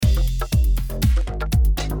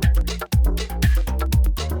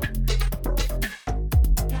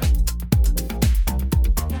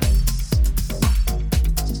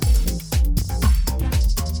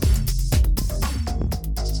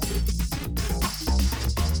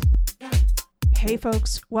Hey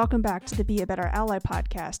folks, welcome back to the Be a Better Ally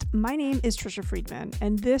podcast. My name is Trisha Friedman,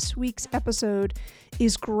 and this week's episode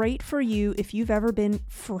is great for you if you've ever been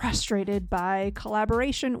frustrated by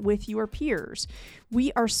collaboration with your peers.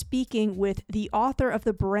 We are speaking with the author of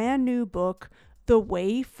the brand new book, The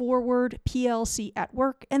Way Forward, PLC at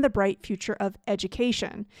Work and the Bright Future of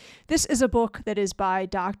Education. This is a book that is by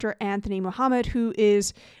Dr. Anthony Mohammed, who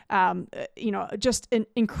is, just an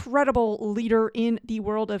incredible leader in the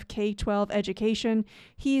world of K-12 education.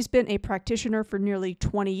 He's been a practitioner for nearly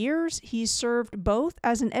 20 years. He's served both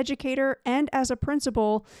as an educator and as a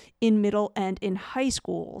principal in middle and in high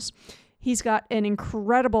schools. He's got an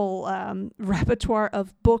incredible repertoire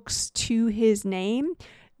of books to his name.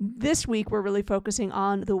 This week, we're really focusing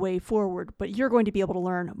on The Way Forward, but you're going to be able to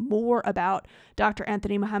learn more about Dr.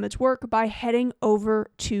 Anthony Mohammed's work by heading over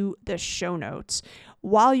to the show notes.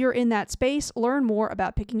 While you're in that space, learn more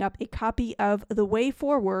about picking up a copy of The Way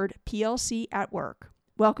Forward, PLC at Work.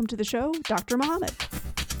 Welcome to the show, Dr. Mohammed.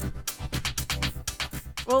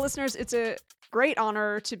 Well, listeners, it's a great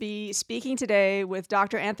honor to be speaking today with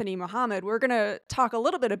Dr. Anthony Mohammed. We're going to talk a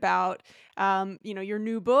little bit about, your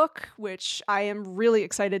new book, which I am really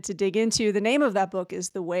excited to dig into. The name of that book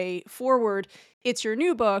is The Way Forward. It's your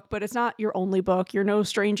new book, but it's not your only book. You're no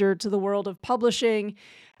stranger to the world of publishing.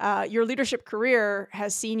 Your leadership career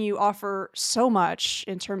has seen you offer so much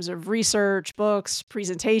in terms of research, books,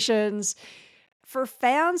 presentations. For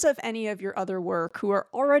fans of any of your other work who are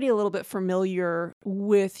already a little bit familiar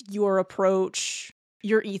with your approach,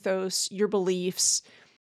 your ethos, your beliefs,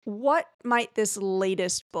 what might this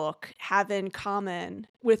latest book have in common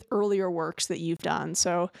with earlier works that you've done?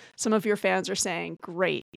 So some of your fans are saying,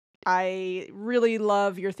 great, I really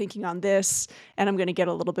love your thinking on this, and I'm going to get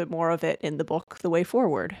a little bit more of it in the book, The Way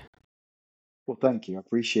Forward. Well, thank you. I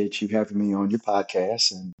appreciate you having me on your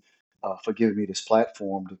podcast and for giving me this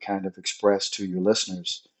platform to kind of express to your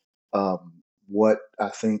listeners what I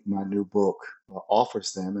think my new book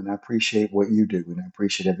offers them. And I appreciate what you do. And I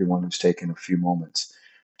appreciate everyone who's taken a few moments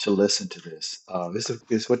to listen to this. This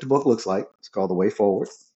is what the book looks like. It's called The Way Forward.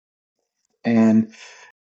 And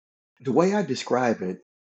the way I describe it,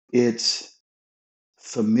 it's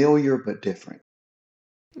familiar but different.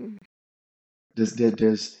 Mm. It's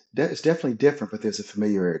definitely different, but there's a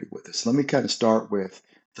familiarity with it. So let me kind of start with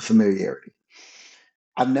the familiarity.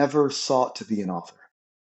 I never sought to be an author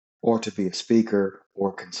or to be a speaker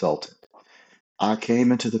or consultant. I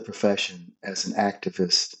came into the profession as an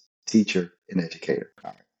activist, teacher, and educator.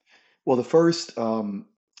 All right. Well, the first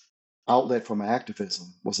outlet for my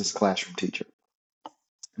activism was as a classroom teacher.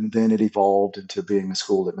 And then it evolved into being a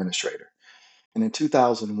school administrator. And in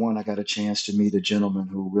 2001, I got a chance to meet a gentleman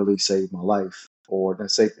who really saved my life, or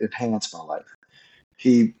let's say enhanced my life.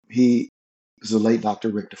 He was the late Dr.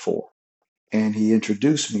 Rick DeFore, and he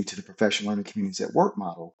introduced me to the professional learning communities at work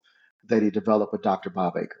model that he developed with Dr.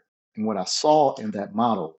 Bob Aker. And what I saw in that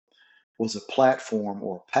model was a platform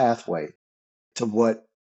or a pathway to what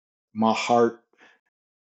my heart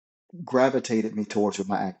gravitated me towards with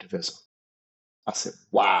my activism. I said,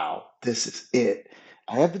 wow, this is it.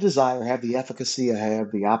 I have the desire, I have the efficacy, I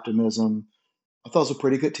have the optimism. I thought I was a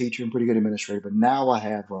pretty good teacher and pretty good administrator, but now I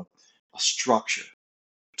have a structure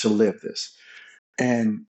to live this.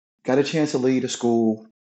 And got a chance to lead a school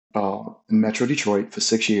in Metro Detroit for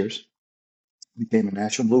 6 years. Became a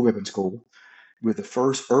National Blue Ribbon School. We're the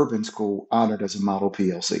first urban school honored as a model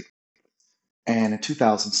PLC. And in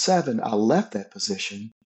 2007, I left that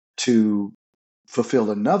position to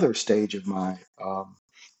fulfill another stage of my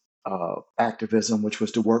activism, which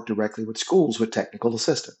was to work directly with schools with technical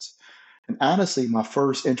assistance. And honestly, my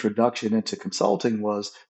first introduction into consulting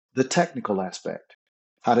was the technical aspect,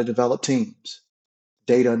 how to develop teams,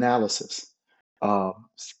 data analysis,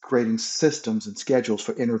 creating systems and schedules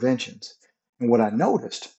for interventions. And what I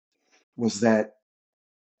noticed was that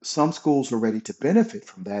some schools were ready to benefit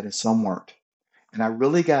from that and some weren't. And I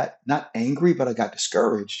really got not angry, but I got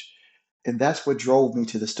discouraged. And that's what drove me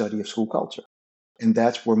to the study of school culture. And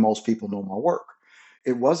that's where most people know my work.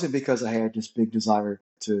 It wasn't because I had this big desire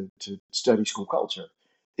to study school culture.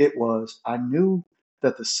 It was, I knew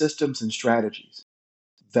that the systems and strategies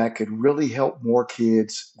that could really help more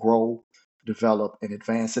kids grow, develop, and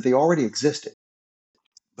advance, that they already existed.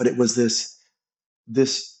 But it was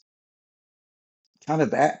this kind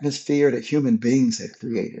of atmosphere that human beings had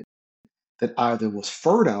created that either was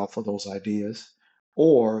fertile for those ideas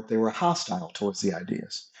or they were hostile towards the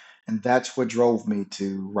ideas. And that's what drove me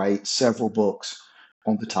to write several books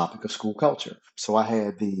on the topic of school culture. So I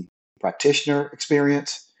had the practitioner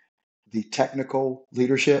experience, the technical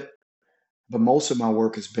leadership, but most of my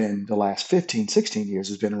work has been the last 15, 16 years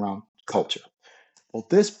has been around culture. Well,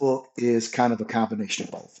 this book is kind of a combination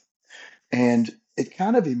of both. And it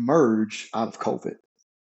kind of emerged out of COVID.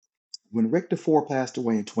 When Rick DeFore passed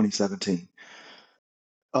away in 2017,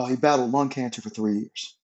 he battled lung cancer for 3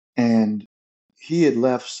 years. And he had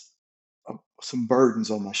left some burdens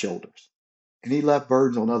on my shoulders. And he left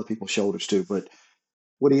burdens on other people's shoulders too. But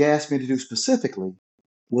what he asked me to do specifically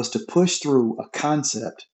was to push through a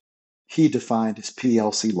concept he defined as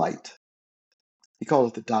PLC light. He called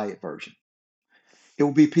it the diet version. It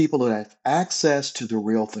will be people that have access to the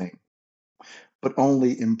real thing, but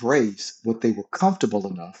only embrace what they were comfortable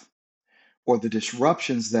enough or the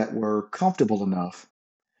disruptions that were comfortable enough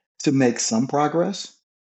to make some progress,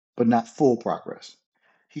 but not full progress.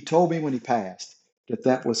 He told me when he passed that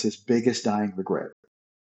that was his biggest dying regret.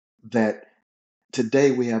 That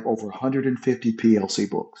today we have over 150 PLC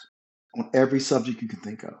books on every subject you can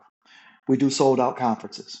think of. We do sold out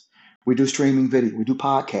conferences. We do streaming video. We do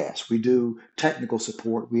podcasts. We do technical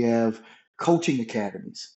support. We have coaching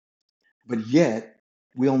academies. But yet,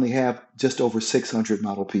 we only have just over 600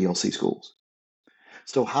 model PLC schools.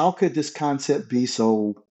 So, how could this concept be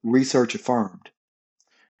so research affirmed,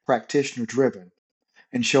 practitioner driven,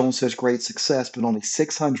 and shown such great success, but only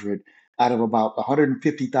 600 out of about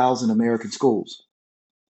 150,000 American schools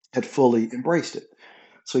had fully embraced it?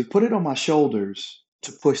 So, he put it on my shoulders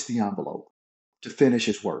to push the envelope, to finish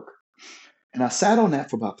his work. And I sat on that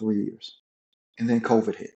for about 3 years. And then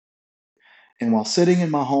COVID hit. And while sitting in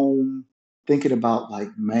my home, thinking about, like,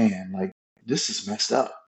 man, like, this is messed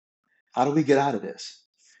up. How do we get out of this?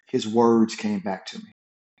 His words came back to me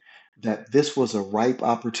that this was a ripe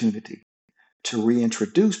opportunity to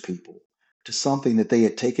reintroduce people to something that they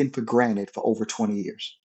had taken for granted for over 20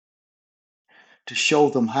 years, to show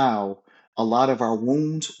them how a lot of our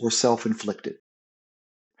wounds were self inflicted.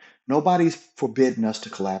 Nobody's forbidden us to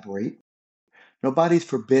collaborate. Nobody's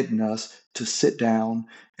forbidden us to sit down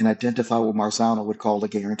and identify what Marzano would call a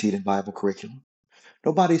guaranteed and viable curriculum.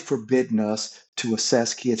 Nobody's forbidden us to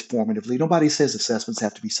assess kids formatively. Nobody says assessments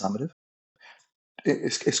have to be summative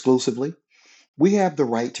exclusively. We have the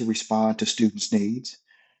right to respond to students' needs.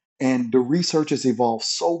 And the research has evolved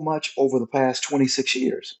so much over the past 26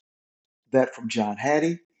 years that from John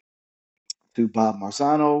Hattie to Bob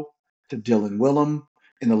Marzano to Dylan Willem,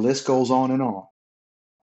 and the list goes on and on,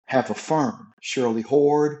 have affirmed, Shirley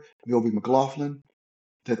Hord, Milby McLaughlin,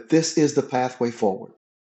 that this is the pathway forward.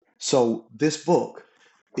 So this book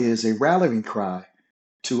is a rallying cry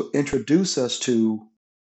to introduce us to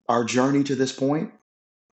our journey to this point,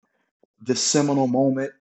 this seminal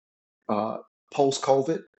moment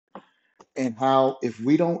post-COVID, and how if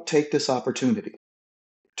we don't take this opportunity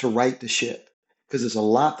to right the ship, because there's a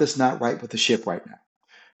lot that's not right with the ship right now.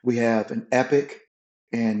 We have an epic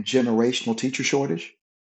and generational teacher shortage.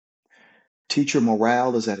 Teacher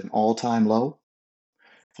morale is at an all-time low.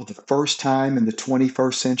 For the first time in the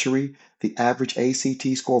 21st century, the average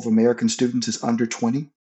ACT score of American students is under 20.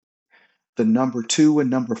 The number 2 and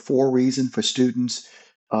number 4 reason for students'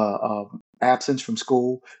 absence from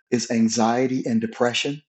school is anxiety and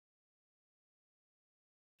depression.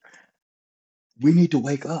 We need to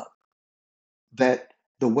wake up that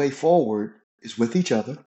the way forward is with each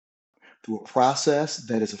other through a process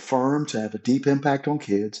that is affirmed to have a deep impact on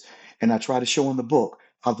kids. And I try to show in the book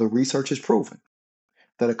how the research has proven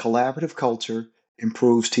that a collaborative culture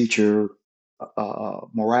improves teacher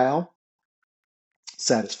morale,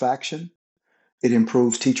 satisfaction, it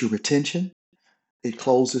improves teacher retention, it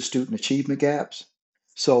closes student achievement gaps.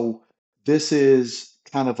 So this is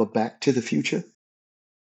kind of a back to the future.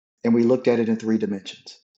 And we looked at it in 3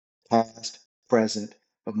 dimensions: past, present,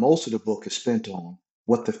 but most of the book is spent on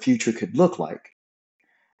what the future could look like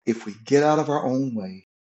if we get out of our own way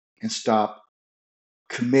and stop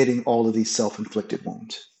committing all of these self-inflicted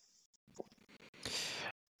wounds.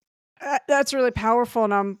 That's really powerful.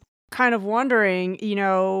 And I'm kind of wondering,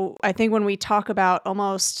 I think when we talk about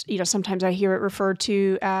almost, sometimes I hear it referred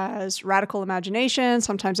to as radical imagination.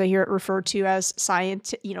 Sometimes I hear it referred to as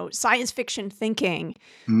science fiction thinking,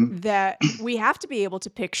 that we have to be able to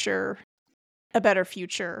picture a better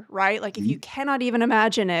future, right? Like if you cannot even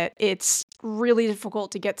imagine it, it's really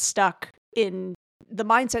difficult to get stuck in the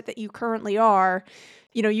mindset that you currently are.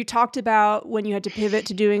 You talked about when you had to pivot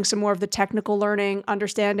to doing some more of the technical learning,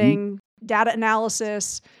 understanding data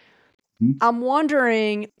analysis. I'm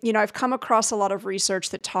wondering, I've come across a lot of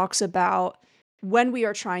research that talks about when we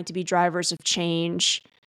are trying to be drivers of change.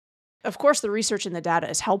 Of course, the research and the data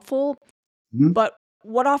is helpful, but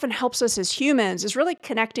what often helps us as humans is really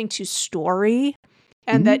connecting to story.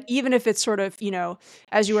 And that even if it's sort of,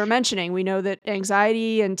 as you were mentioning, we know that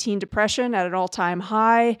anxiety and teen depression at an all-time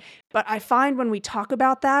high. But I find when we talk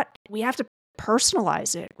about that, we have to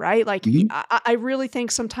personalize it, right? Like Mhm. I really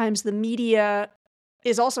think sometimes the media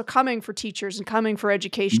is also coming for teachers and coming for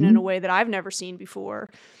education in a Mhm. way that I've never seen before.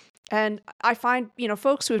 And I find,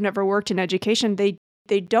 folks who have never worked in education,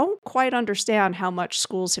 they don't quite understand how much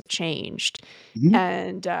schools have changed. Mhm.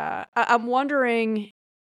 And I'm wondering,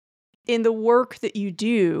 in the work that you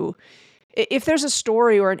do, if there's a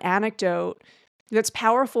story or an anecdote that's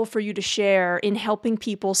powerful for you to share in helping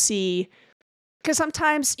people see, because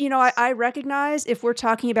sometimes, I recognize if we're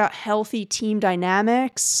talking about healthy team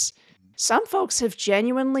dynamics, some folks have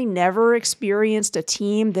genuinely never experienced a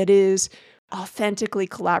team that is authentically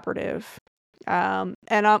collaborative. And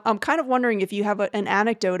I'm kind of wondering if you have an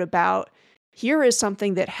anecdote about, here is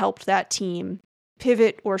something that helped that team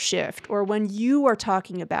pivot or shift, or when you are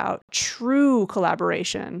talking about true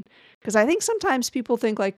collaboration. Because I think sometimes people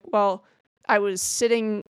think like, well, I was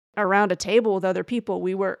sitting around a table with other people,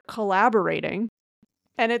 we were collaborating.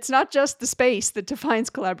 And it's not just the space that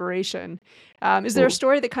defines collaboration. Is there a Absolutely.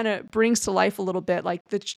 story that kind of brings to life a little bit, like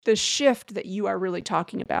the shift that you are really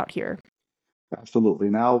talking about here? Absolutely.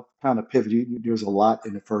 Now, kind of pivot. There's a lot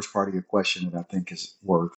in the first part of your question that I think is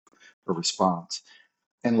worth a response,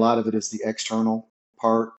 and a lot of it is the external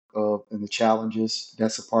part of and the challenges.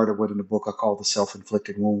 That's a part of what in the book I call the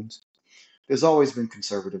self-inflicted wounds. There's always been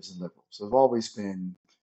conservatives and liberals. There's always been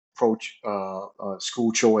pro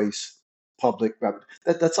school choice, public.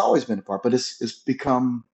 That's always been a part, but it's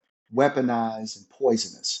become weaponized and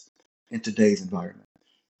poisonous in today's environment.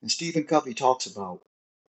 And Stephen Covey talks about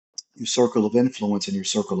your circle of influence and your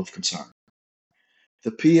circle of concern.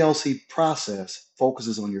 The PLC process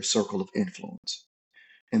focuses on your circle of influence,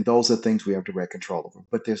 and those are things we have direct control over.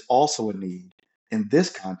 But there's also a need in this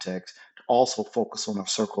context to also focus on our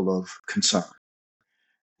circle of concern.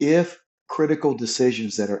 If critical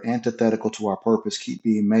decisions that are antithetical to our purpose keep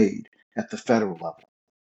being made at the federal level,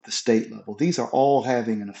 the state level, these are all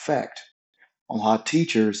having an effect on how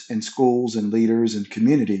teachers and schools and leaders and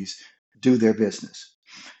communities do their business.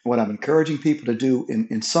 What I'm encouraging people to do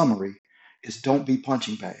in summary is don't be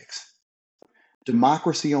punching bags.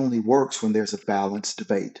 Democracy only works when there's a balanced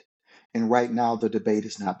debate. And right now, the debate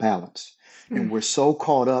is not balanced. And Mm. we're so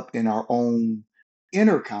caught up in our own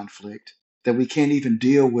inner conflict that we can't even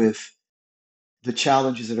deal with the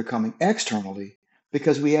challenges that are coming externally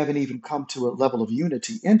because we haven't even come to a level of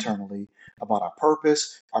unity internally about our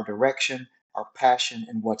purpose, our direction, our passion,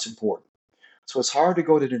 and what's important. So it's hard to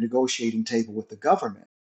go to the negotiating table with the government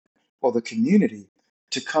or the community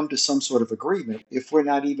to come to some sort of agreement if we're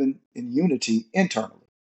not even in unity internally.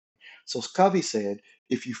 So as Covey said,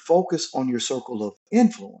 if you focus on your circle of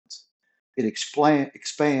influence,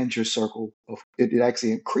 expands your circle of it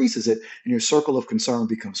actually increases it, and your circle of concern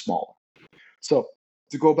becomes smaller. So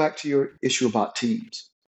to go back to your issue about teams,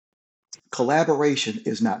 collaboration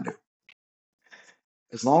is not new.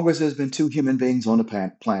 As long as there's been two human beings on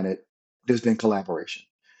the planet, there's been collaboration.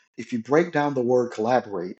 If you break down the word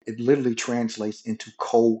collaborate, it literally translates into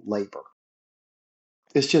co-labor.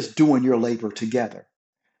 It's just doing your labor together.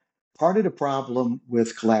 Part of the problem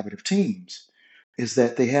with collaborative teams is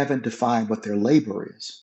that they haven't defined what their labor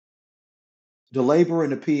is. The labor in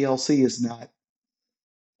the PLC is not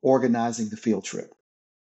organizing the field trip.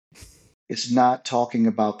 It's not talking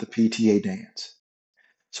about the PTA dance.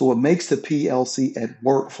 So what makes the PLC at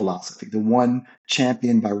work philosophy, the one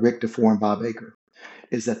championed by Rick DeFore and Bob Baker,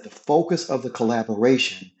 is that the focus of the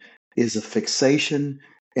collaboration is a fixation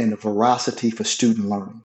and a veracity for student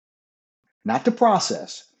learning. Not the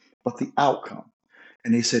process, but the outcome.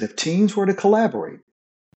 And they said if teams were to collaborate,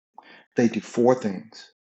 they do four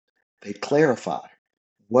things. They clarify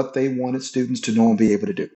what they wanted students to know and be able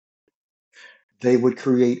to do. They would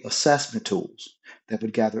create assessment tools that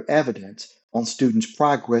would gather evidence on students'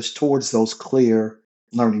 progress towards those clear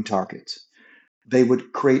learning targets. They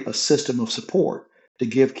would create a system of support to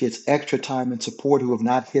give kids extra time and support who have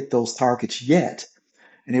not hit those targets yet.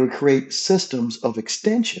 And they would create systems of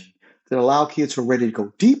extension that allow kids who are ready to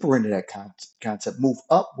go deeper into that concept, move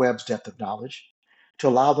up Webb's depth of knowledge to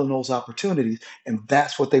allow them those opportunities. And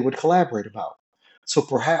that's what they would collaborate about. So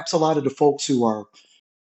perhaps a lot of the folks who are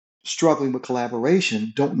struggling with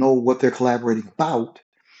collaboration don't know what they're collaborating about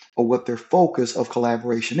or what their focus of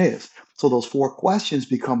collaboration is. So those four questions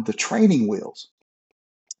become the training wheels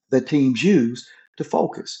that teams use to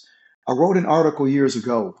focus. I wrote an article years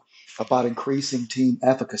ago about increasing team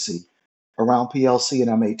efficacy around PLC, and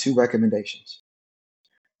I made two recommendations.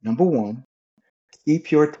 Number one,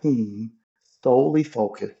 keep your team solely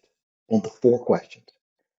focused on the four questions.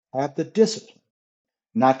 Have the discipline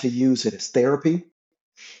not to use it as therapy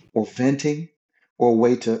or venting or a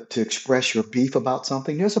way to express your beef about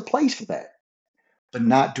something. There's a place for that, but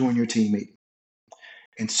not during your team meeting.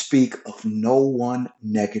 and speak of no one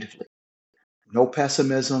negatively. No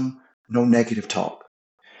pessimism, no negative talk.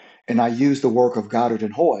 And I use the work of Goddard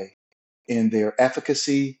and Hoy in their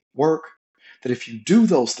efficacy work, that if you do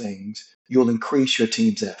those things, you'll increase your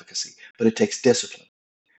team's efficacy. But it takes discipline,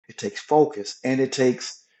 it takes focus, and it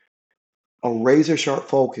takes a razor sharp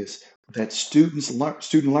focus that student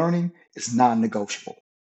learning is non-negotiable.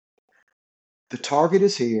 The target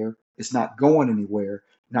is here, it's not going anywhere.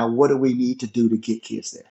 Now, what do we need to do to get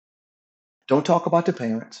kids there? Don't talk about the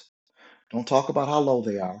parents. Don't talk about how low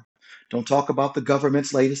they are. Don't talk about the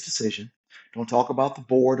government's latest decision. Don't talk about the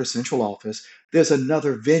board or central office. There's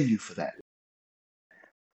another venue for that.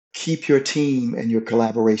 Keep your team and your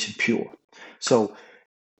collaboration pure. So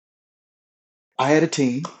I had a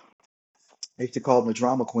team. I used to call them the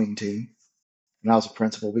drama queen team when I was a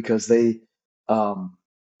principal, because um,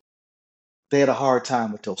 they had a hard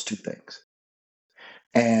time with those two things.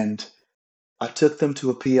 And I took them to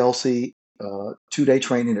a PLC 2-day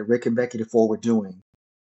training that Rick and Becky DeFore were doing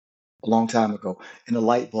a long time ago, and a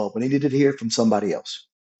light bulb, and they needed to hear it from somebody else.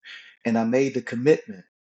 And I made the commitment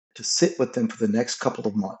to sit with them for the next couple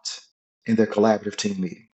of months in their collaborative team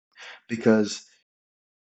meeting, because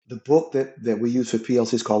the book that we use for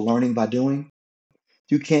PLC is called Learning by Doing.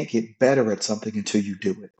 You can't get better at something until you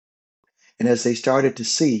do it. And as they started to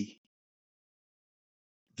see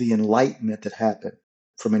the enlightenment that happened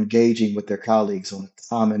from engaging with their colleagues on a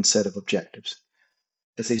common set of objectives,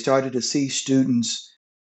 as they started to see students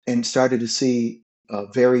and started to see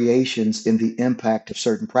variations in the impact of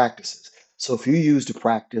certain practices. So if you used a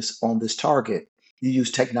practice on this target, you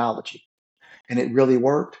use technology, and it really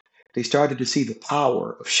worked, they started to see the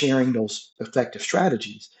power of sharing those effective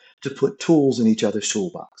strategies to put tools in each other's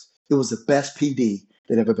toolbox. It was the best PD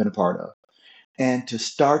they'd ever been a part of. And to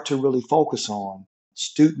start to really focus on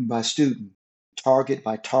student by student, target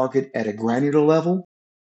by target at a granular level,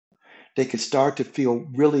 they could start to feel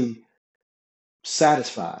really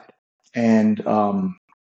satisfied and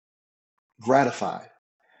gratified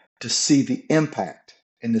to see the impact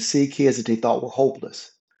and to see kids that they thought were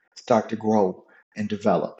hopeless start to grow and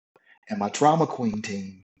develop. And my drama queen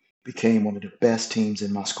team became one of the best teams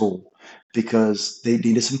in my school because they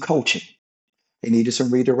needed some coaching. They needed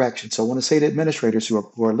some redirection. So I want to say to administrators who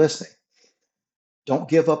are listening, don't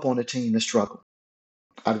give up on a team that's struggling.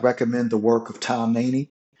 I'd recommend the work of Tom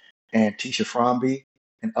Maney and Tisha Fromby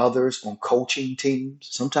and others on coaching teams.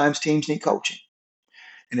 Sometimes teams need coaching.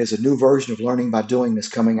 And there's a new version of Learning by Doing that's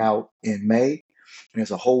coming out in May. And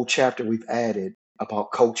there's a whole chapter we've added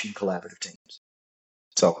about coaching collaborative teams.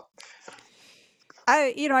 So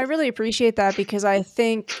I really appreciate that, because I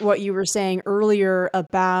think what you were saying earlier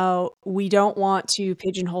about we don't want to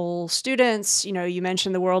pigeonhole students. You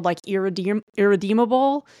mentioned the word like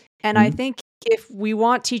irredeemable. And I think if we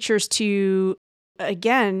want teachers to,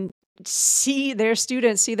 again, see their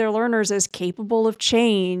students, see their learners as capable of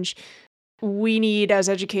change, we need as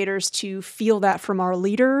educators to feel that from our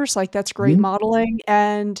leaders. Like, that's great modeling.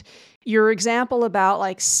 And your example about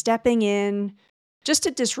like stepping in just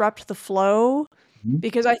to disrupt the flow,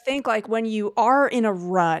 because I think like when you are in a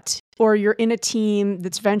rut or you're in a team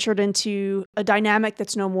that's ventured into a dynamic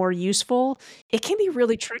that's no more useful, it can be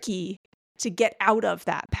really tricky to get out of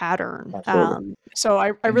that pattern. So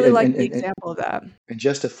I really like the example of that. And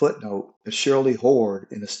just a footnote, Shirley Hord,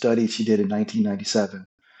 in a study she did in 1997,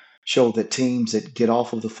 showed that teams that get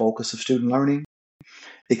off of the focus of student learning,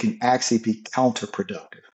 it can actually be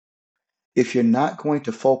counterproductive. If you're not going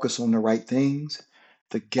to focus on the right things,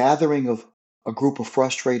 the gathering of a group of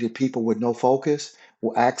frustrated people with no focus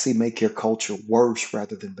will actually make your culture worse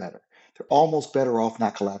rather than better. They're almost better off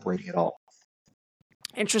not collaborating at all.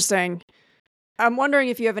 Interesting. I'm wondering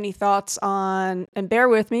if you have any thoughts on, and bear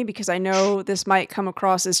with me because I know this might come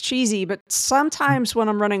across as cheesy, but sometimes when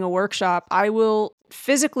I'm running a workshop, I will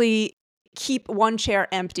physically keep one chair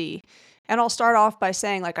empty. And I'll start off by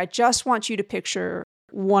saying, like, I just want you to picture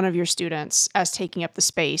one of your students as taking up the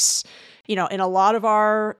space. In a lot of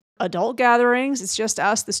our adult gatherings, it's just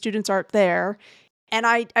us, the students aren't there. And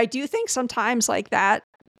I do think sometimes like that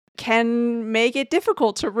can make it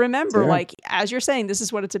difficult to remember, like, as you're saying, this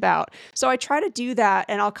is what it's about. So I try to do that,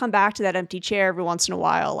 and I'll come back to that empty chair every once in a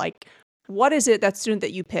while. Like, what is it, that student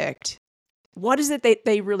that you picked? What is it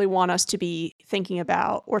they really want us to be thinking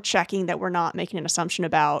about or checking that we're not making an assumption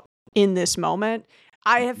about in this moment?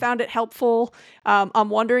 I have found it helpful. I'm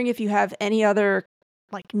wondering if you have any other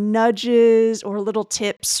like nudges or little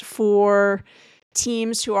tips for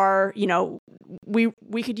teams who are,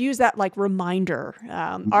 we could use that like reminder.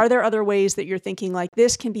 Are there other ways that you're thinking like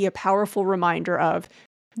this can be a powerful reminder of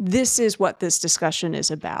this is what this discussion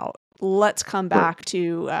is about? let's come Right. back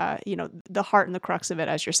to, the heart and the crux of it,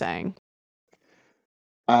 as you're saying.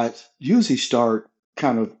 I usually start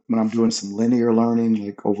kind of when I'm doing some linear learning,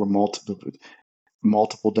 like over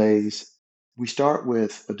multiple days. We start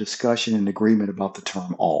with a discussion and agreement about the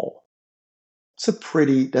term all.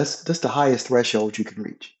 That's the highest threshold you can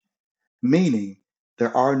reach, meaning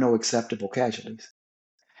there are no acceptable casualties.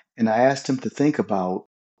 And I asked him to think about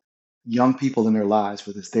young people in their lives,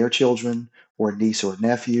 whether it's their children or a niece or a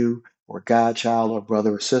nephew or a godchild or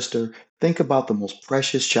brother or sister. Think about the most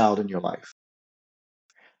precious child in your life.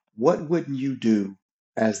 What wouldn't you do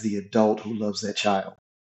as the adult who loves that child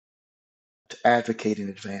to advocate in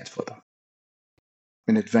advance for them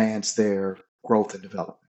and advance their growth and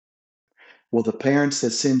development? Well, the parents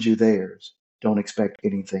that send you theirs don't expect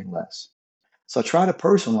anything less. So I try to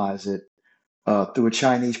personalize it through a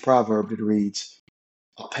Chinese proverb that reads,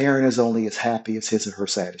 a parent is only as happy as his or her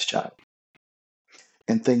saddest child.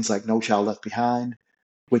 And things like No Child Left Behind,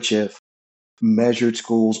 which have measured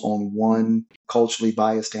schools on one culturally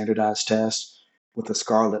biased standardized test with a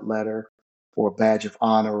scarlet letter or a badge of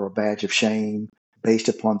honor or a badge of shame based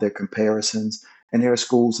upon their comparisons. And there are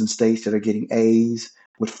schools and states that are getting A's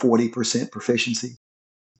with 40% proficiency,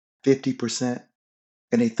 50%,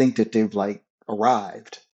 and they think that they've like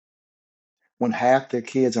arrived when half their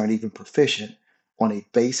kids aren't even proficient on a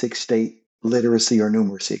basic state literacy or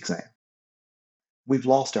numeracy exam. We've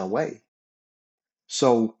lost our way.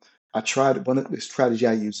 So one of the strategy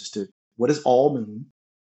I use is what does all mean?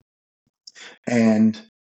 And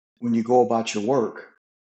when you go about your work,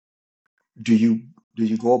 do you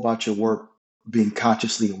go about your work being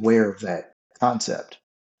consciously aware of that concept?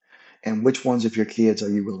 And which ones of your kids are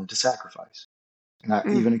you willing to sacrifice? And I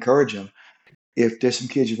Mm. even encourage them, if there's some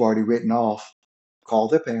kids you've already written off, call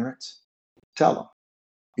their parents, tell them,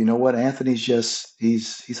 you know what, Anthony's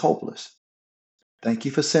he's hopeless. Thank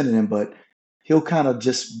you for sending him, but he'll kind of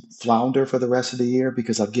just flounder for the rest of the year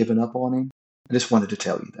because I've given up on him. I just wanted to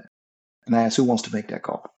tell you that. And I asked who wants to make that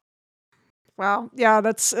call. Wow. Yeah,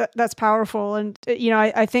 that's powerful. And,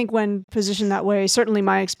 I think when positioned that way, certainly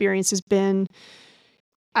my experience has been,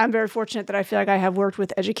 I'm very fortunate that I feel like I have worked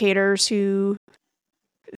with educators who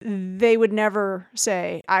they would never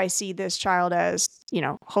say, I see this child as,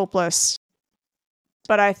 hopeless.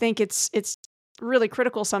 But I think it's really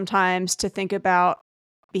critical sometimes to think about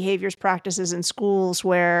behaviors, practices in schools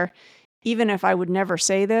where even if I would never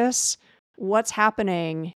say this, what's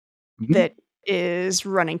happening Mhm. that is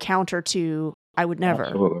running counter to I would never.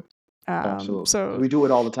 Absolutely. Absolutely. So We do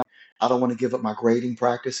it all the time. I don't want to give up my grading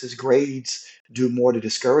practices. Grades do more to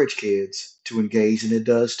discourage kids to engage than it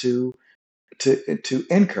does to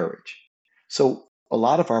encourage. So a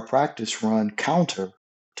lot of our practice run counter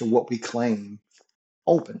to what we claim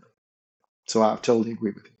openly. So I totally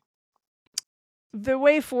agree with you. the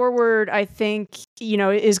way forward, I think,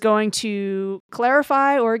 is going to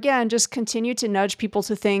clarify or again, just continue to nudge people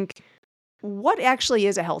to think what actually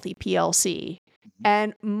is a healthy PLC?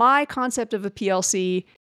 And my concept of a PLC,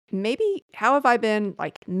 maybe how have I been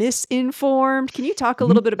like misinformed? Can you talk a Mhm.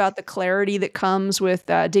 little bit about the clarity that comes with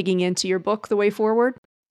digging into your book, The Way Forward?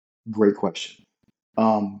 Great question.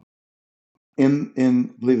 Um, in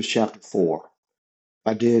I believe it's chapter 4,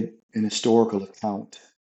 I did an historical account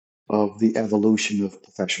of the evolution of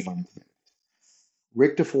professional learning.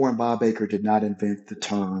 Rick DeFore and Bob Baker did not invent the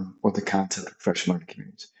term or the concept of professional learning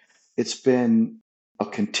communities. It's been a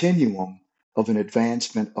continuum of an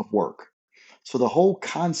advancement of work. So the whole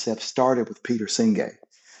concept started with Peter Senge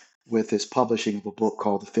with his publishing of a book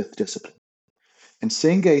called The Fifth Discipline. And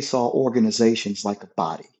Senge saw organizations like a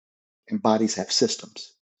body, and bodies have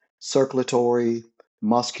systems, circulatory,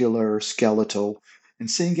 muscular, skeletal. And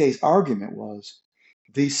Senge's argument was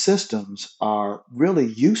these systems are really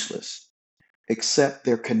useless except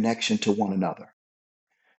their connection to one another.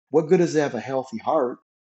 What good is to have a healthy heart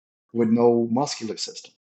with no muscular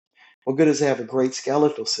system? What good is to have a great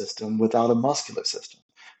skeletal system without a muscular system?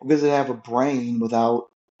 What good is it to have a brain without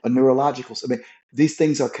a neurological system? I mean, these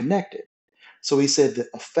things are connected. So he said that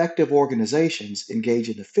effective organizations engage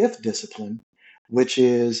in the fifth discipline, which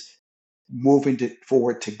is moving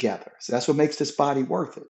forward together. So that's what makes this body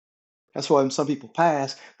worth it. That's why when some people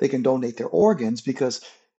pass, they can donate their organs because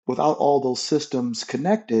without all those systems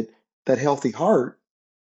connected, that healthy heart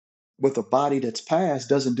with a body that's passed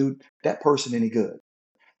doesn't do that person any good.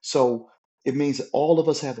 So it means that all of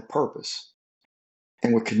us have a purpose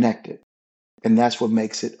and we're connected. And that's what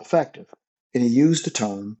makes it effective. And he used the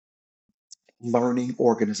term learning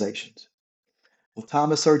organizations. Well,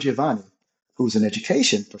 Thomas Sergiovanni, who's an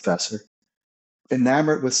education professor,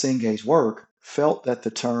 enamored with Senge's work, felt that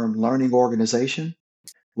the term learning organization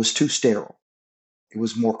was too sterile. It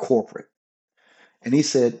was more corporate. And he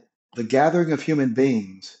said, the gathering of human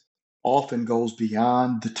beings often goes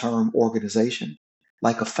beyond the term organization,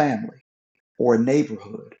 like a family or a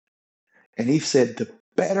neighborhood. And he said the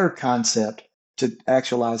better concept to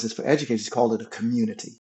actualize this for educators, he called it a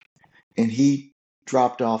community. And he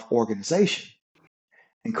dropped off organization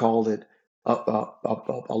and called it a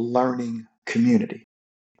learning community.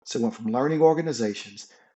 So it went from learning organizations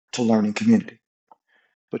to learning community.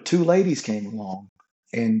 But two ladies came along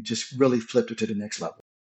and just really flipped it to the next level.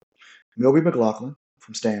 Milby McLaughlin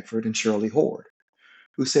from Stanford and Shirley Hord,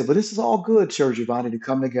 who said, well, this is all good, Sir Giovanni, to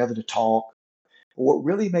come together to talk. But what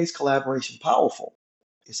really makes collaboration powerful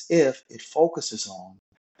is if it focuses on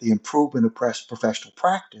the improvement of professional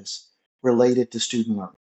practice related to student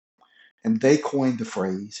learning. And they coined the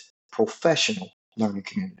phrase professional learning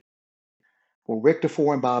community. Well, Rick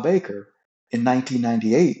DeFore and Bob Aker in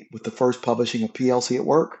 1998, with the first publishing of PLC at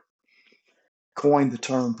Work, coined the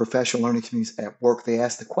term professional learning communities at work. They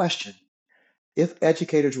asked the question, if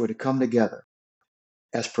educators were to come together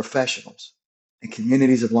as professionals and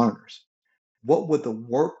communities of learners, what would the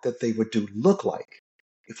work that they would do look like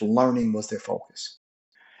if learning was their focus?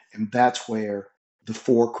 And that's where the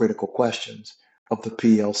four critical questions of the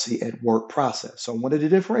PLC at Work process. So I wanted to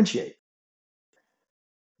differentiate.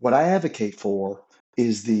 What I advocate for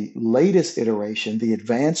is the latest iteration, the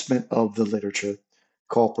advancement of the literature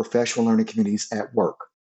called Professional Learning Communities at Work.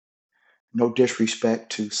 No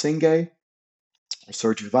disrespect to Singay or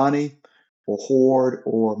Sir Giovanni or Hord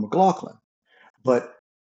or McLaughlin, but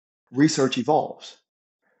research evolves.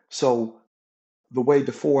 So the way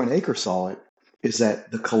DeFore and Aker saw it is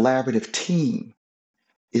that the collaborative team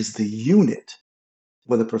is the unit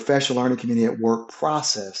where the professional learning community at work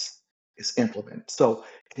process is implemented. So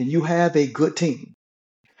can you have a good team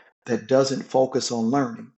that doesn't focus on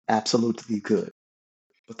learning? Absolutely good.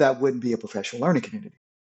 But that wouldn't be a professional learning community.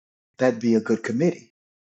 That'd be a good committee.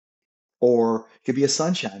 Or it could be a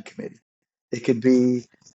sunshine committee. It could be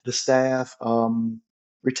the staff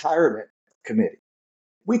retirement committee.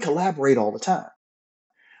 We collaborate all the time.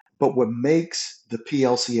 But what makes the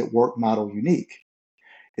PLC at Work model unique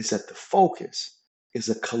is that the focus is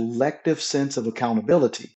a collective sense of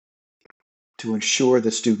accountability to ensure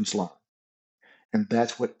that students learn. And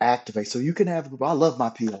that's what activates. So you can have, I love my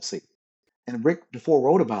PLC. And Rick DeFore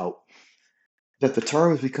wrote about that the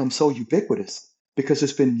term has become so ubiquitous because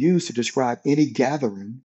it's been used to describe any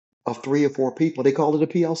gathering of 3 or 4 people. They call it a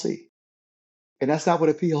PLC. And that's not what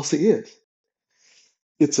a PLC is.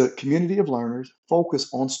 It's a community of learners focused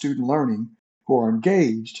on student learning who are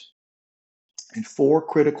engaged in 4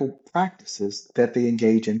 critical practices that they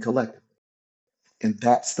engage in collectively. And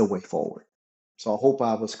that's the way forward. So I hope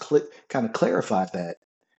I was kind of clarified that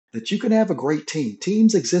you can have a great team.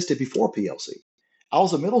 Teams existed before PLC. I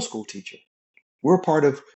was a middle school teacher. We're part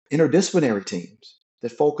of interdisciplinary teams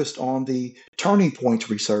that focused on the turning points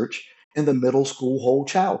research and the middle school whole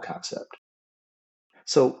child concept.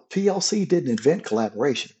 So PLC didn't invent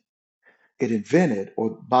collaboration. It invented,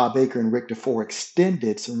 or Bob Aker and Rick DeFore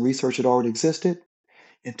extended some research that already existed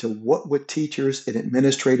into what would teachers and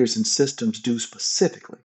administrators and systems do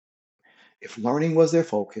specifically if learning was their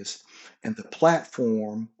focus and the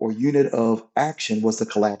platform or unit of action was the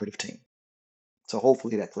collaborative team. So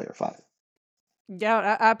hopefully that clarified it.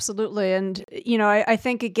 Yeah, absolutely. And, I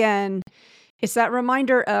think, again, it's that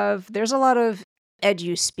reminder of there's a lot of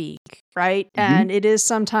edu speak, right? Mm-hmm. And it is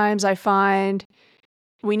sometimes I find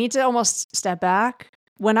we need to almost step back.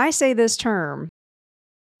 When I say this term,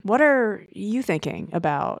 what are you thinking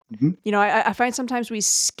about? Mm-hmm. I find sometimes we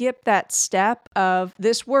skip that step of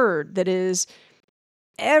this word that is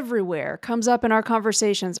everywhere, comes up in our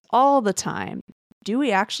conversations all the time. Do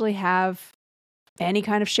we actually have any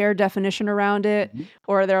kind of shared definition around it? Mm-hmm.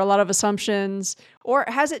 Or are there a lot of assumptions? Or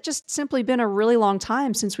has it just simply been a really long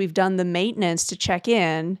time since we've done the maintenance to check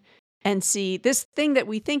in and see this thing that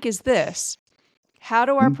we think is this? How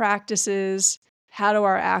do our practices, how do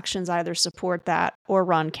our actions either support that or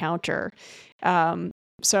run counter?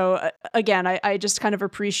 So again, I just kind of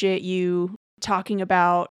appreciate you talking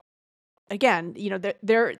about, again,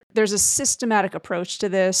 there's a systematic approach to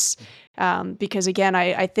this because, again,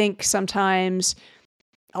 I think sometimes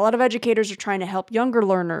a lot of educators are trying to help younger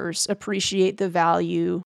learners appreciate the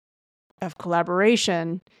value of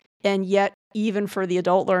collaboration. And yet, even for the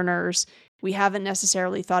adult learners, we haven't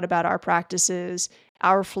necessarily thought about our practices,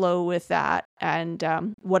 our flow with that, and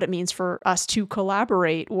what it means for us to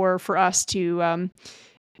collaborate or for us to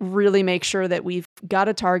really make sure that we've got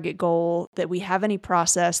a target goal, that we have any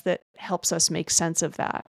process that helps us make sense of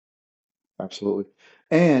that. Absolutely.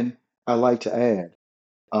 And I like to add,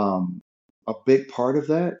 a big part of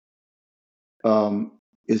that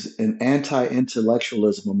is an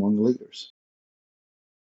anti-intellectualism among leaders.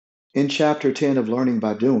 In Chapter 10 of Learning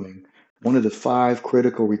by Doing, one of the 5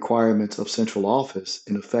 critical requirements of central office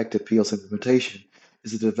in effective PLC implementation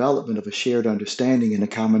is the development of a shared understanding and a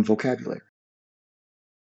common vocabulary.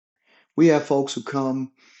 We have folks who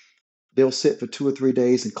come, they'll sit for 2 or 3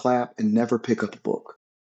 days and clap and never pick up a book,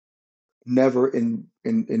 never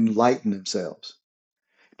enlighten themselves.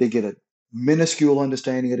 They get a minuscule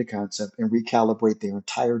understanding of the concept and recalibrate their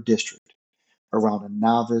entire district around a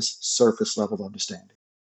novice surface level understanding.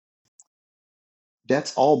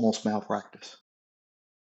 That's almost malpractice.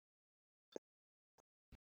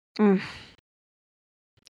 Mm.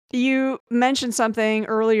 You mentioned something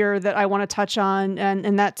earlier that I want to touch on,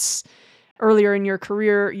 and that's earlier in your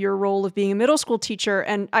career, your role of being a middle school teacher.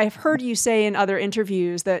 And I've heard you say in other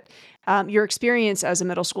interviews that your experience as a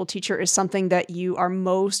middle school teacher is something that you are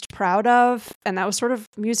most proud of. And that was sort of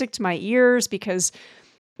music to my ears because,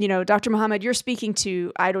 Dr. Muhammad, you're speaking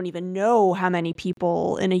to, I don't even know how many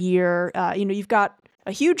people in a year. You've got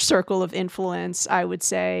a huge circle of influence, I would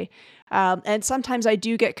say. And sometimes I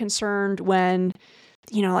do get concerned when,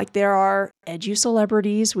 like there are edu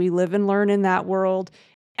celebrities. We live and learn in that world.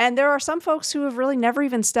 And there are some folks who have really never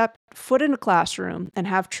even stepped foot in a classroom and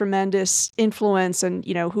have tremendous influence and,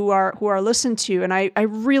 who are listened to. And I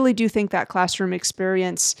really do think that classroom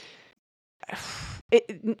experience,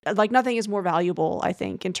 like nothing is more valuable, I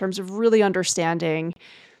think, in terms of really understanding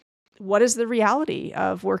what is the reality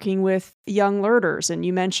of working with young learners. And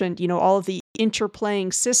you mentioned, all of the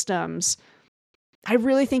interplaying systems. I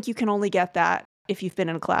really think you can only get that if you've been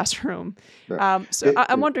in a classroom. Right.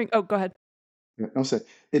 I'm wondering, go ahead. I'm saying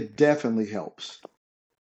it definitely helps.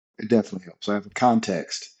 It definitely helps. I have a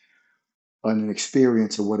context and an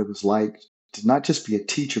experience of what it was like to not just be a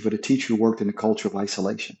teacher, but a teacher who worked in a culture of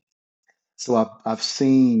isolation. So I've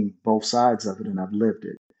seen both sides of it and I've lived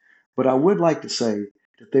it. But I would like to say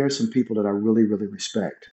that there are some people that I really, really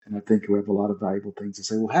respect, and I think who have a lot of valuable things to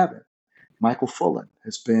say. Well, have it. Michael Fullen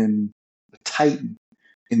has been a titan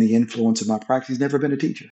in the influence of my practice. He's never been a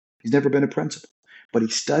teacher. He's never been a principal, but he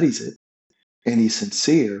studies it and he's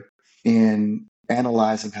sincere in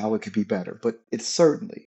analyzing how it could be better. But it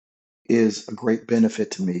certainly is a great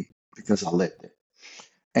benefit to me because I lived it.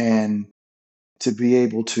 And to be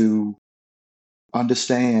able to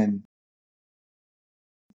understand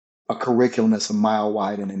a curriculum that's a mile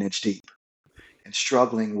wide and an inch deep and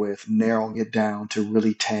struggling with narrowing it down to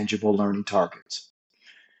really tangible learning targets,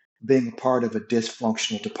 being a part of a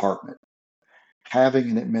dysfunctional department,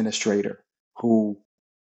 having an administrator who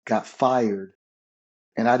got fired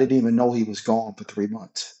and I didn't even know he was gone for 3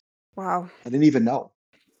 months. Wow. I didn't even know.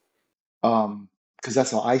 Because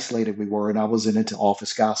that's how isolated we were, and I wasn't into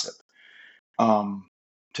office gossip. To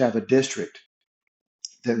have a district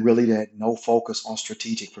that really had no focus on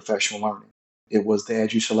strategic professional learning. It was the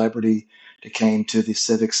edu celebrity that came to the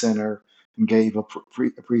civic center and gave a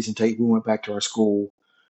presentation. We went back to our school.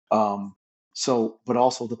 But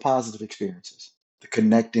also the positive experiences, the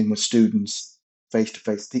connecting with students face to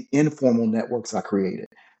face, the informal networks I created.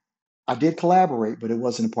 I did collaborate, but it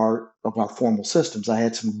wasn't a part of our formal systems. I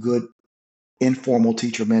had some good informal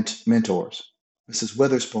teacher mentors. Mrs.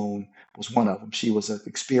 Witherspoon was one of them. She was an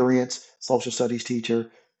experienced social studies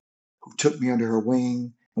teacher who took me under her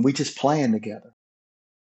wing, and we just planned together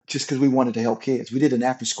just because we wanted to help kids. We did an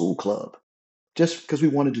after school club just because we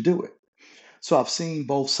wanted to do it. So I've seen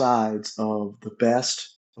both sides of the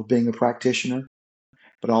best of being a practitioner,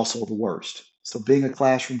 but also the worst. So being a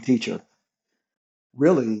classroom teacher,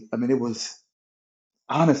 really, I mean, it was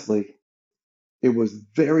honestly, it was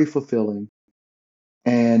very fulfilling.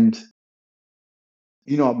 And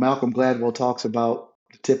Malcolm Gladwell talks about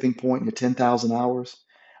the tipping point in your 10,000 hours.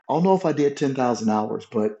 I don't know if I did 10,000 hours,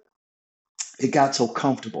 but it got so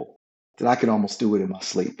comfortable that I could almost do it in my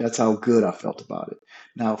sleep. That's how good I felt about it.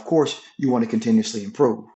 Now, of course, you want to continuously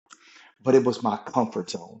improve, but it was my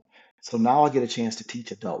comfort zone. So now I get a chance to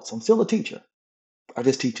teach adults. I'm still a teacher. I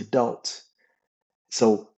just teach adults.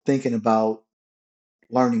 So thinking about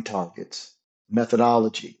learning targets,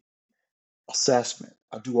 methodology, assessment,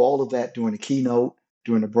 I do all of that during the keynote,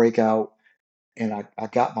 during the breakout, and I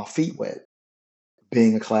got my feet wet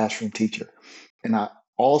being a classroom teacher. And I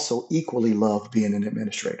also equally loved being an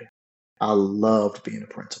administrator. I loved being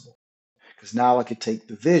a principal because now I could take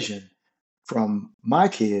the vision from my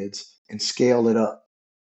kids and scale it up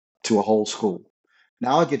to a whole school.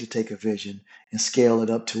 Now I get to take a vision and scale it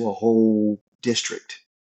up to a whole district,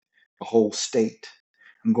 a whole state.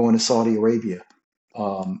 I'm going to Saudi Arabia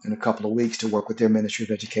in a couple of weeks to work with their Ministry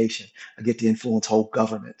of Education. I get to influence whole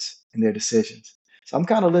governments in their decisions. So I'm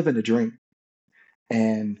kind of living the dream.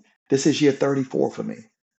 And This is year 34 for me.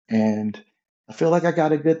 And I feel like I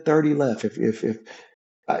got a good 30 left. If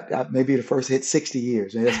maybe the first hit 60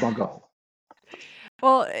 years, and that's my goal.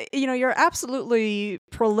 Well, you're absolutely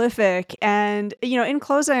prolific. And, in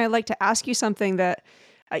closing, I'd like to ask you something that,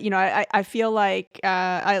 I feel like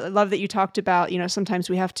I love that you talked about, sometimes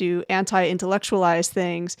we have to anti-intellectualize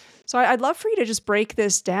things. So I'd love for you to just break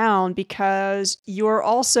this down because you're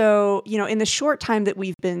also, in the short time that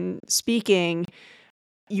we've been speaking,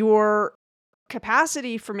 your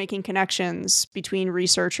capacity for making connections between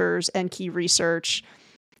researchers and key research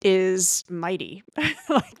is mighty.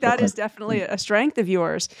 Like that Okay. is definitely a strength of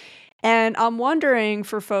yours. And I'm wondering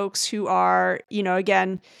for folks who are,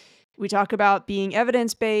 again, we talk about being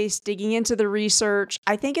evidence-based, digging into the research.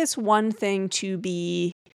 I think it's one thing to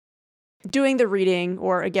be doing the reading,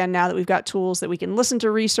 or again, now that we've got tools that we can listen to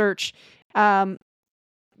research, um,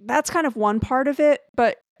 that's kind of one part of it.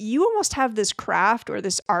 But you almost have this craft or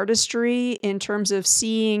this artistry in terms of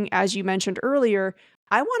seeing, as you mentioned earlier,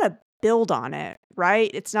 I want to build on it, right?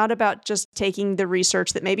 It's not about just taking the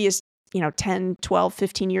research that maybe is, 10, 12,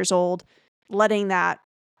 15 years old, letting that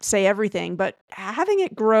say everything, but having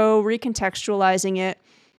it grow, recontextualizing it.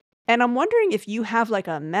 And I'm wondering if you have like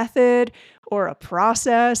a method or a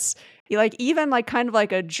process, like even like kind of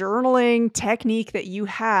like a journaling technique that you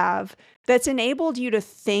have that's enabled you to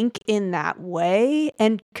think in that way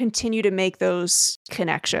and continue to make those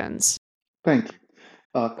connections. Thank you.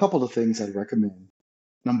 A couple of things I'd recommend.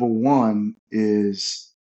 Number one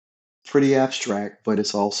is pretty abstract, but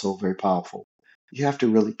it's also very powerful. You have to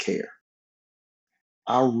really care.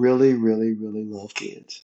 I really, really, really love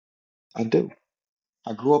kids. I do.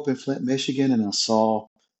 I grew up in Flint, Michigan, and I saw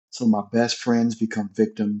some of my best friends become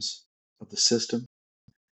victims of the system.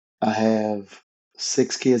 I have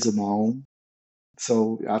 6 kids of my own,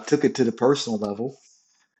 so I took it to the personal level.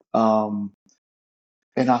 Um,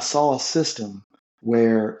 and I saw a system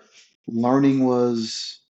where learning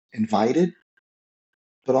was invited,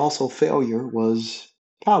 but also failure was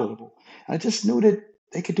palatable. I just knew that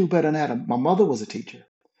they could do better than that. My mother was a teacher.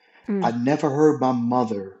 I Mm. never heard my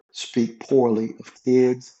mother speak poorly of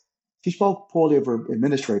kids. She spoke poorly of her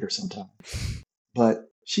administrator sometimes,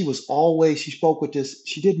 but she spoke with this,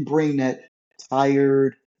 she didn't bring that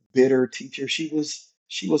tired, bitter teacher. She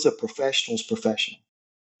was a professional's professional.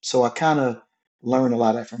 So I kind of learned a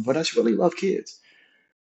lot of that from, but I just really love kids.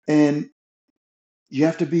 And you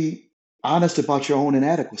have to be honest about your own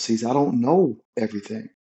inadequacies. I don't know everything.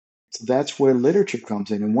 So that's where literature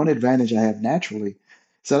comes in. And one advantage I have naturally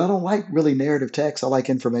is that I don't like really narrative text. I like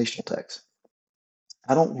informational text.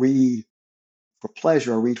 I don't read for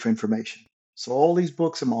pleasure, I read for information. So all these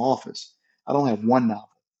books in my office, I don't have one novel.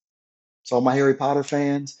 So all my Harry Potter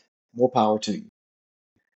fans, more power to you.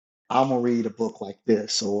 I'm gonna read a book like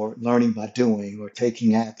this, or Learning by Doing, or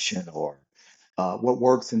Taking Action, or What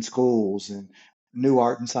Works in Schools, and New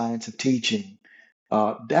Art and Science of Teaching.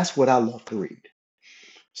 That's what I love to read.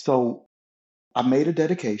 So I made a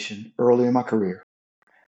dedication early in my career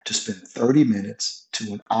to spend 30 minutes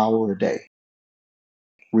to an hour a day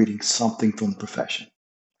reading something from the profession.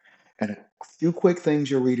 And a few quick things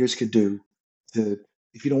your readers could do to,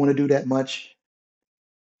 if you don't want to do that much,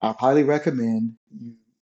 I highly recommend you,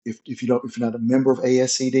 if you're not a member of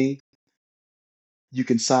ASCD, you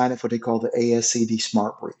can sign up for what they call the ASCD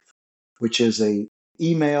Smart Brief, which is a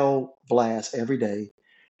email blast every day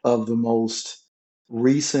of the most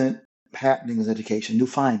recent happenings in education, new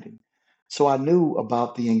finding. So I knew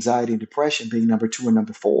about the anxiety and depression being number 2 and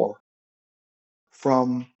number 4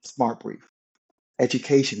 from Smart Brief.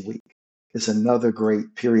 Education Week is another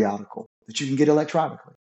great periodical that you can get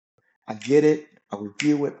electronically. I get it, I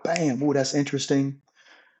review it, bam, ooh, that's interesting.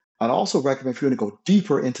 I'd also recommend if you want to go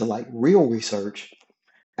deeper into like real research,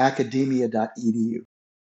 academia.edu.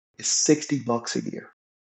 It's $60 a year.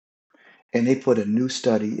 And they put a new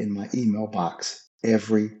study in my email box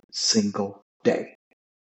every single day.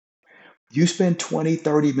 You spend 20,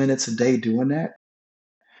 30 minutes a day doing that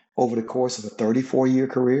over the course of a 34-year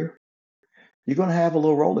career, you're going to have a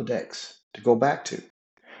little Rolodex to go back to.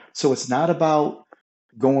 So it's not about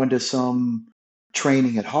going to some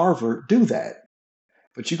training at Harvard, do that.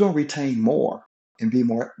 But you're going to retain more and be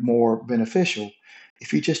more beneficial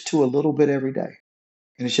if you just do a little bit every day.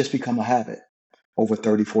 And it's just become a habit over a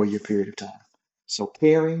 34-year period of time. So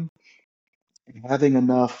caring and having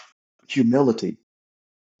enough humility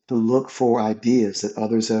to look for ideas that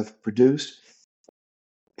others have produced,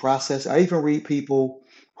 process. I even read people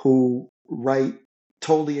who write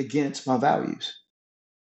totally against my values.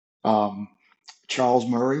 Um, Charles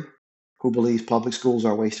Murray, who believes public schools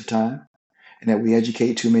are a waste of time and that we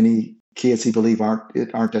educate too many kids he believes aren't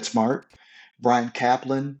that smart. Brian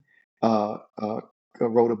Kaplan, uh, uh,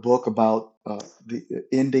 wrote a book about the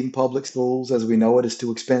ending public schools as we know it is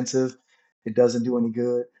too expensive. It doesn't do any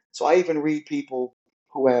good. So I even read people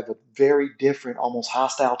who have a very different, almost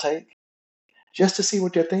hostile take, just to see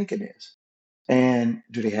what their thinking is. And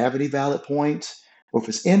do they have any valid points? Or if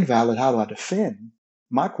it's invalid, how do I defend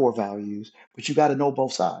my core values? But you got to know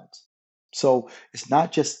both sides. So it's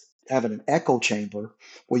not just having an echo chamber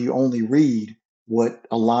where you only read what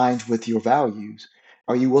aligns with your values.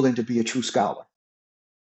 Are you willing to be a true scholar?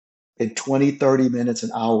 In 20, 30 minutes,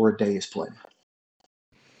 an hour a day is plenty.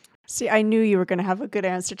 See, I knew you were going to have a good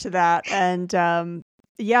answer to that. And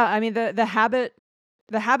yeah, I mean, the habit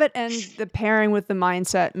and the pairing with the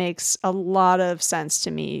mindset makes a lot of sense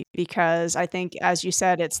to me, because I think, as you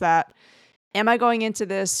said, it's that, am I going into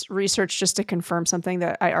this research just to confirm something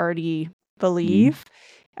that I already Mhm. believe?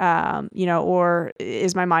 Or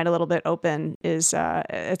is my mind a little bit open? It's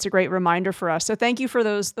a great reminder for us. So thank you for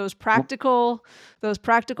those Yep, my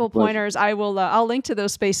practical pleasure. pointers. I'll link to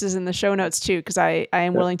those spaces in the show notes too, because I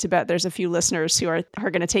am Yep. willing to bet there's a few listeners who are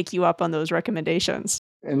going to take you up on those recommendations.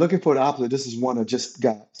 And looking for the opposite, this is one I just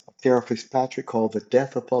got. Tara Fitzpatrick called The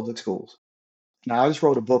Death of Public Schools. Now, I just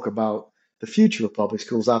wrote a book about the future of public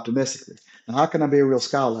schools optimistically. Now, how can I be a real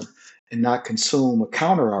scholar and not consume a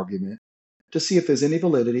counter argument to see if there's any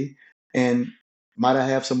validity and might I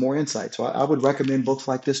have some more insight? So I would recommend books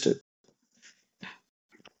like this too.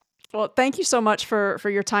 Well, thank you so much for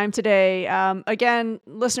your time today. Again,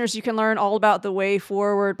 listeners, you can learn all about the way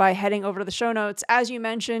forward by heading over to the show notes. As you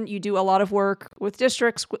mentioned, you do a lot of work with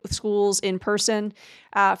districts, with schools in person.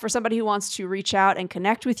 For somebody who wants to reach out and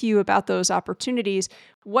connect with you about those opportunities,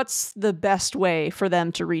 what's the best way for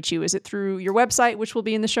them to reach you? Is it through your website, which will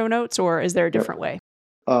be in the show notes, or is there a Yep. different way?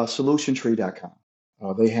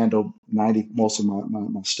 Solutiontree.com. They handle most of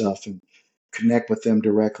my stuff and connect with them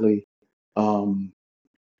directly. Um,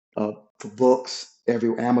 for books,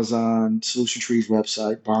 every Amazon, Solution Tree's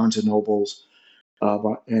website, Barnes and Nobles,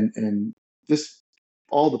 and this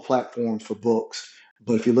all the platforms for books.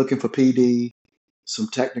 But if you're looking for PD, some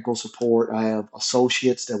technical support, I have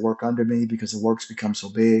associates that work under me because the work's become so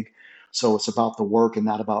big. So it's about the work and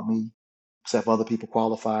not about me. So I have other people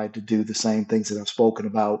qualified to do the same things that I've spoken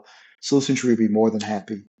about. Solution Tree would be more than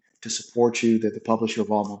happy to support you. They're the publisher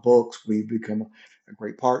of all my books. We've become a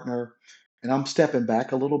great partner. And I'm stepping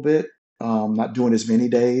back a little bit, not doing as many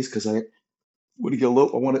days because I want to get a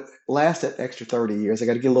little. I want to last that extra 30 years. I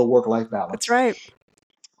got to get a little work-life That's balance. right.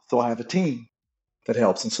 So I have a team that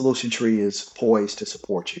helps, and Solution Tree is poised to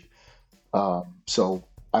support you. So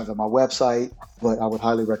I have my website, but I would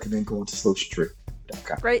highly recommend going to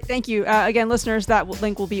solutiontree.com. Great. Thank you. Again, listeners, that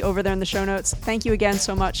link will be over there in the show notes. Thank you again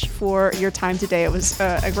so much for your time today. It was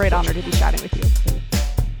a great honor to be chatting with you.